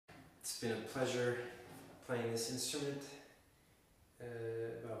It's been a pleasure playing this instrument.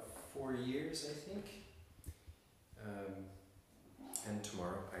 About 4 years, I think. And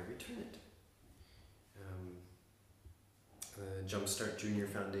tomorrow I return it. The Jumpstart Jr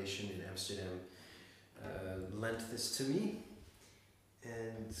Foundation in Amsterdam lent this to me,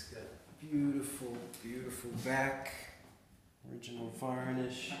 and it's got beautiful, beautiful back, original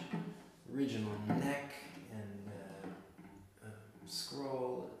varnish, original neck, and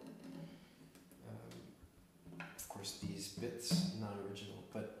scroll. Of course, these bits not original,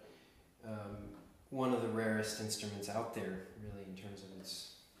 but one of the rarest instruments out there, really, in terms of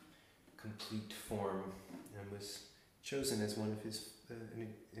its complete form, and was chosen as one of his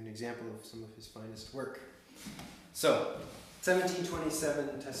an example of some of his finest work. So,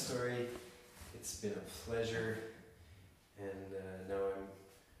 1727 Testore. It's been a pleasure, and now I'm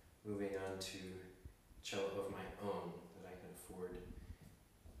moving on to cello of my own that I can afford.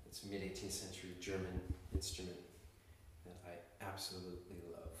 It's a mid-18th century German instrument that I absolutely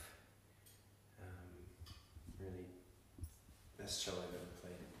love. Really, best cello I've ever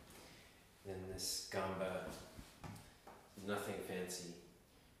played. Then this gamba, nothing fancy,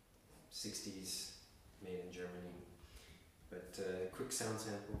 60s, made in Germany, but quick sound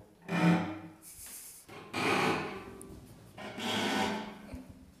sample.